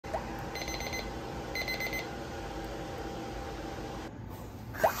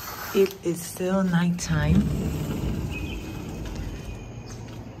It is still nighttime.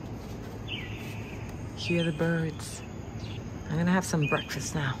 Hear the birds. I'm gonna have some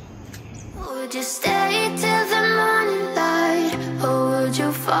breakfast now. Would you stay till the morning light? Or would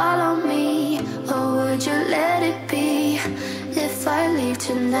you follow me? Or would you let it be? If I leave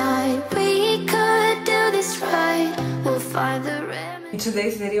tonight, we could do this right. We'll find the remedy. In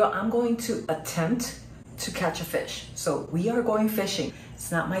today's video, I'm going to attempt to catch a fish. So we are going fishing.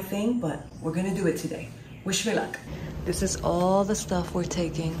 It's not my thing, but we're gonna do it today. Wish me luck. This is all the stuff we're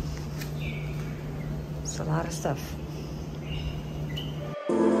taking. It's a lot of stuff.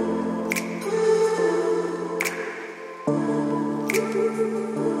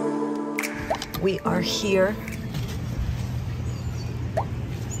 We are here.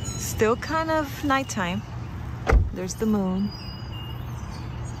 Still kind of nighttime. There's the moon.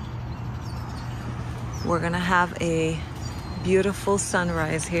 We're gonna have a beautiful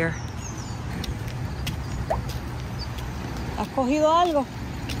sunrise here. ¿Has cogido algo?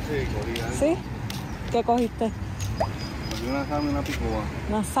 Sí, cogí algo. ¿Sí? ¿Qué cogiste? Cogí una sama y una picúa.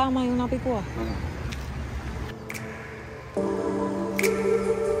 Una sama y una picúa. Ajá.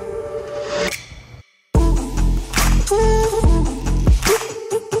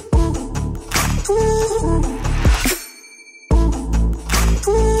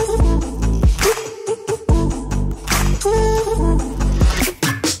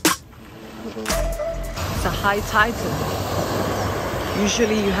 It's a high tide today.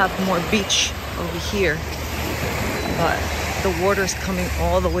 Usually you have more beach over here, but the water's coming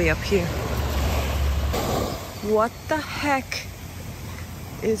all the way up here. What the heck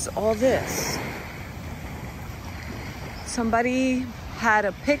is all this? Somebody had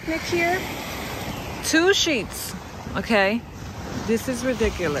a picnic here? 2 sheets, okay? This is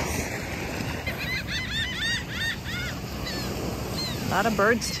ridiculous. A lot of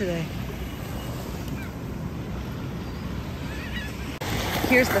birds today.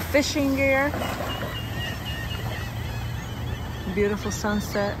 Here's the fishing gear. Beautiful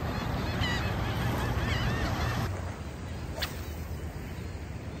sunset.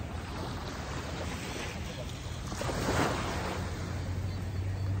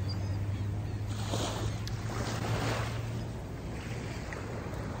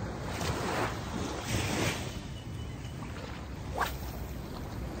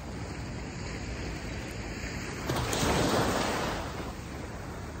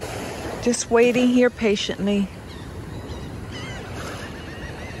 Just waiting here patiently.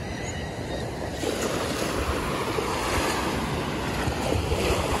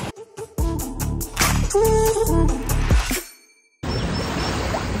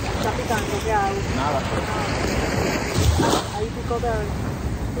 Nada. Ahí picó de...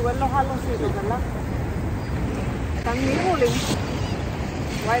 Tú ves los jaloncitos, ¿verdad? Están nibbling.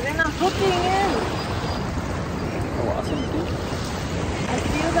 Why they're not hooking in? ¿Cómo hacen tú? I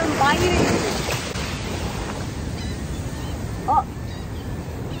feel them biting. Oh.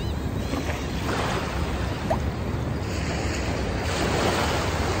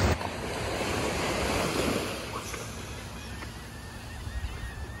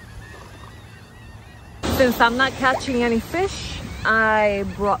 Since I'm not catching any fish, I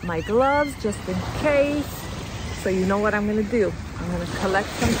brought my gloves just in case. So you know what I'm gonna do? I'm gonna collect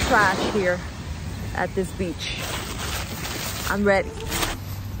some trash here at this beach. I'm ready.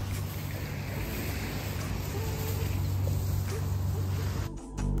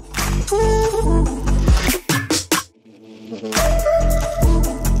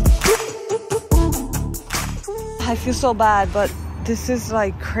 I feel so bad, but this is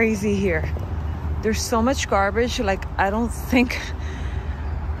like crazy here. There's so much garbage, like I don't think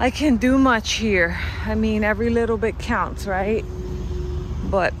I can do much here. I mean, every little bit counts, right?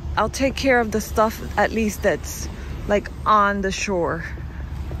 But I'll take care of the stuff at least that's like on the shore.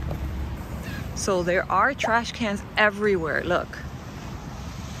 So there are trash cans everywhere, look.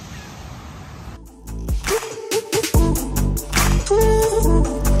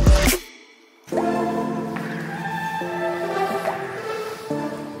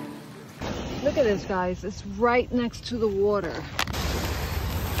 Look at this, guys. It's right next to the water.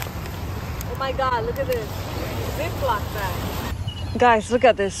 Oh my God, look at this. Ziploc bag. Guys, look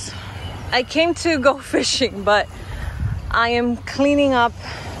at this. I came to go fishing, but I am cleaning up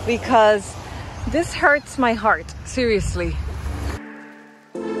because this hurts my heart, seriously.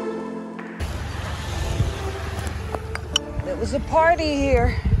 There was a party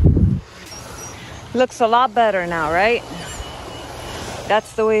here. Looks a lot better now, right?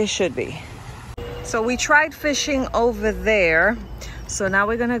 That's the way it should be. So we tried fishing over there. So now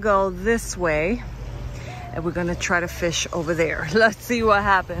we're gonna go this way. and we're gonna try to fish over there. Let's see what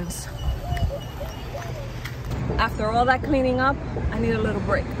happens. After all that cleaning up, I need a little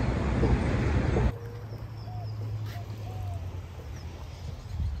break.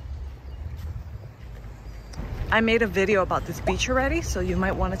 I made a video about this beach already, so you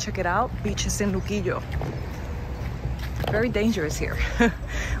might want to check it out. Beach is in Luquillo. Very dangerous here.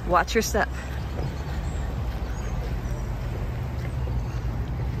 Watch your step.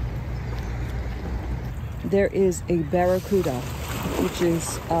 There is a barracuda, which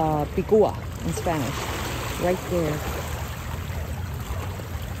is picua in Spanish, right there.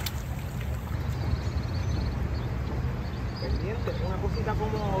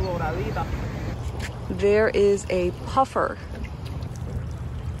 There is a puffer.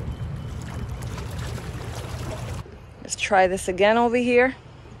 Let's try this again over here.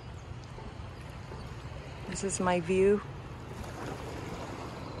 This is my view.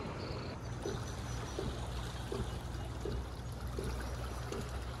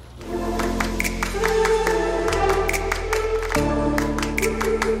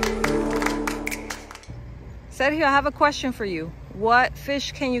 Sergio, I have a question for you. What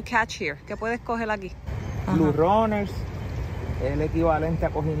fish can you catch here? ¿Qué puedes coger aquí? Blue runners, el equivalente a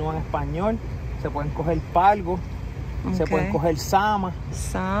cojinú en español. Se pueden coger palgo, se pueden coger sama.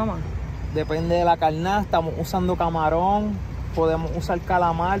 Sama. Depende de la carnada. Estamos usando camarón, podemos usar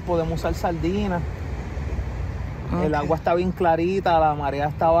calamar, podemos usar sardina. El agua está bien clarita, la marea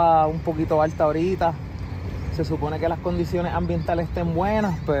estaba un poquito alta ahorita. Se supone que las condiciones ambientales estén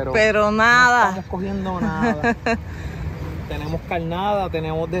buenas, pero nada. No estamos cogiendo nada. Tenemos carnada,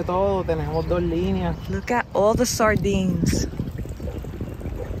 tenemos de todo, tenemos 2 líneas. Look at all the sardines.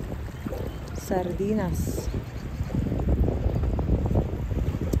 Sardinas.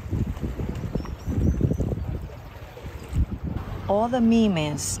 All the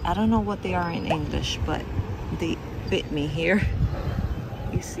mimes, I don't know what they are in English, but they bit me here.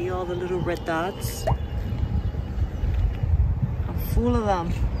 You see all the little red dots? I'm full of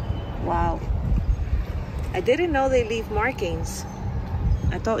them. Wow. I didn't know they leave markings.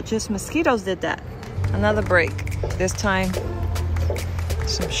 I thought just mosquitoes did that. Another break. This time,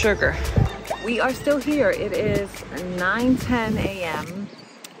 some sugar. We are still here. It is 9:10 a.m.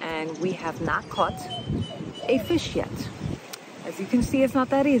 and we have not caught a fish yet. As you can see, it's not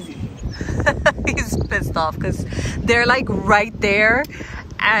that easy. He's pissed off because they're like right there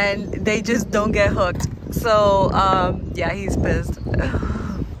and they just don't get hooked. So yeah, he's pissed.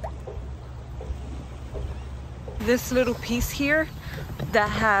 This little piece here that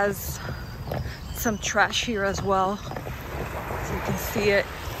has some trash here as well, so you can see it.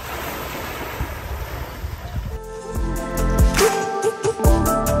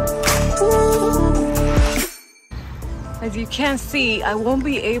 As you can see, I won't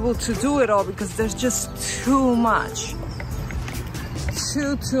be able to do it all because there's just too much.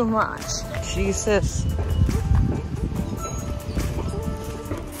 Too much. Jesus.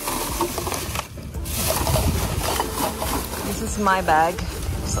 This is my bag.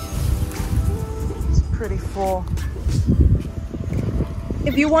 It's pretty full.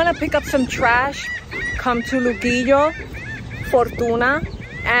 If you want to pick up some trash, come to Luquillo, Fortuna,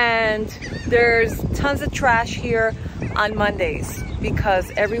 and there's tons of trash here on Mondays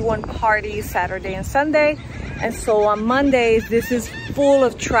because everyone parties Saturday and Sunday, and so on Mondays this is full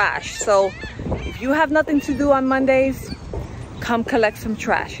of trash. So if you have nothing to do on Mondays, come collect some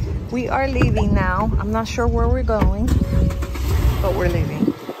trash. We are leaving now. I'm not sure where we're going, but we're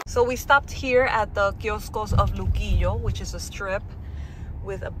leaving. So we stopped here at the Kioscos of Luquillo, which is a strip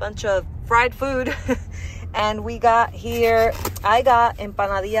with a bunch of fried food. And we got here, I got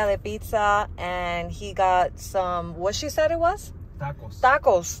empanadilla de pizza, and he got some, what she said it was?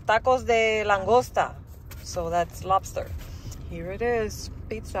 Tacos de langosta. So that's lobster. Here it is,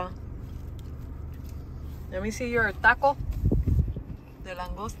 pizza. Let me see your taco de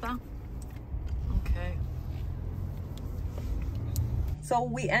langosta. Okay. So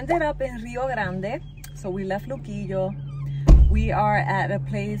we ended up in Rio Grande. So we left Luquillo. We are at a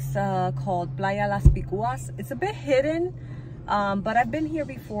place called Playa Las Picuas. It's a bit hidden, but I've been here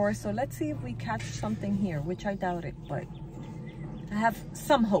before, so let's see if we catch something here, which I doubt it, but I have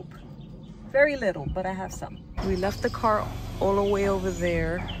some hope. Very little, but I have some. We left the car all the way over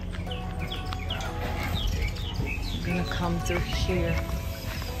there. I'm gonna come through here.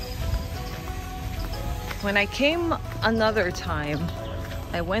 When I came another time,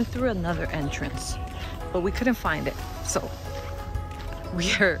 I went through another entrance, but we couldn't find it, so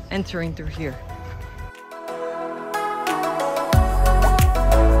we are entering through here.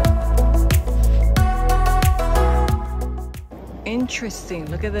 Interesting,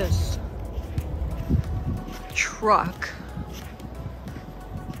 look at this. truck.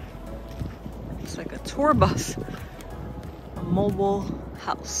 It's like a tour bus, a mobile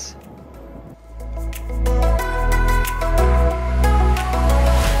house.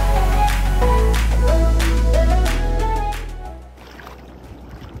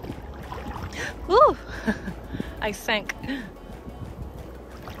 Ooh, I sank.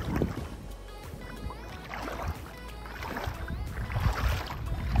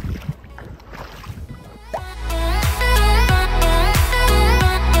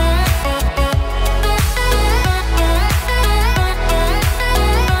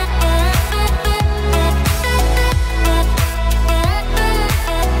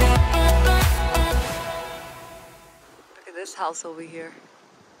 This house over here.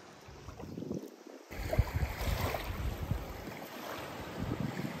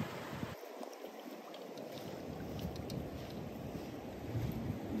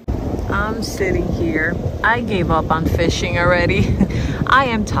 I'm sitting here. I gave up on fishing already. I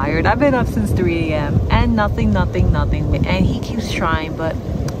am tired. I've been up since 3 a.m. and nothing. And he keeps trying, but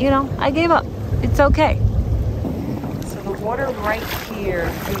you know, I gave up. It's okay. So the water right here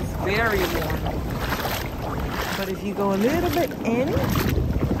is very warm. But if you go a little bit in,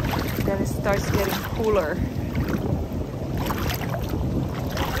 then it starts getting cooler.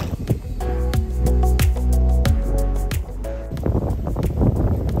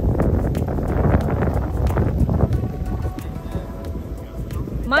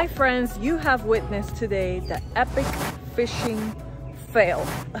 My friends, you have witnessed today the epic fishing fail,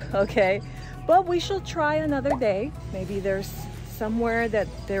 okay? But we shall try another day. Maybe there's somewhere that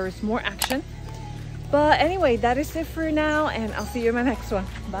there is more action. But anyway, that is it for now, and I'll see you in my next one.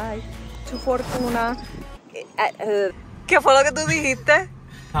 Bye. Tu fortuna. ¿Qué fue lo que tú dijiste?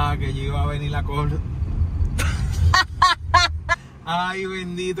 Ah, que yo iba a venir a coger. Ay,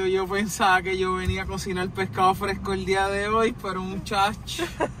 bendito, yo pensaba que yo venía a cocinar pescado fresco el día de hoy, pero muchacho.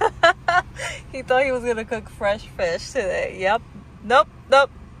 He thought he was gonna cook fresh fish today. Yep. Nope.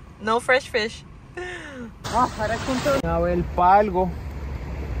 No fresh fish. A ver, palgo,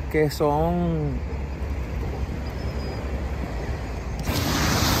 que son...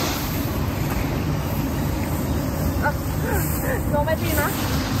 No me tina.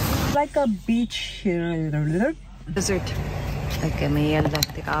 Like a beach desert. Ay, qué mierda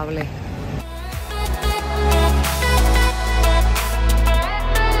este cable.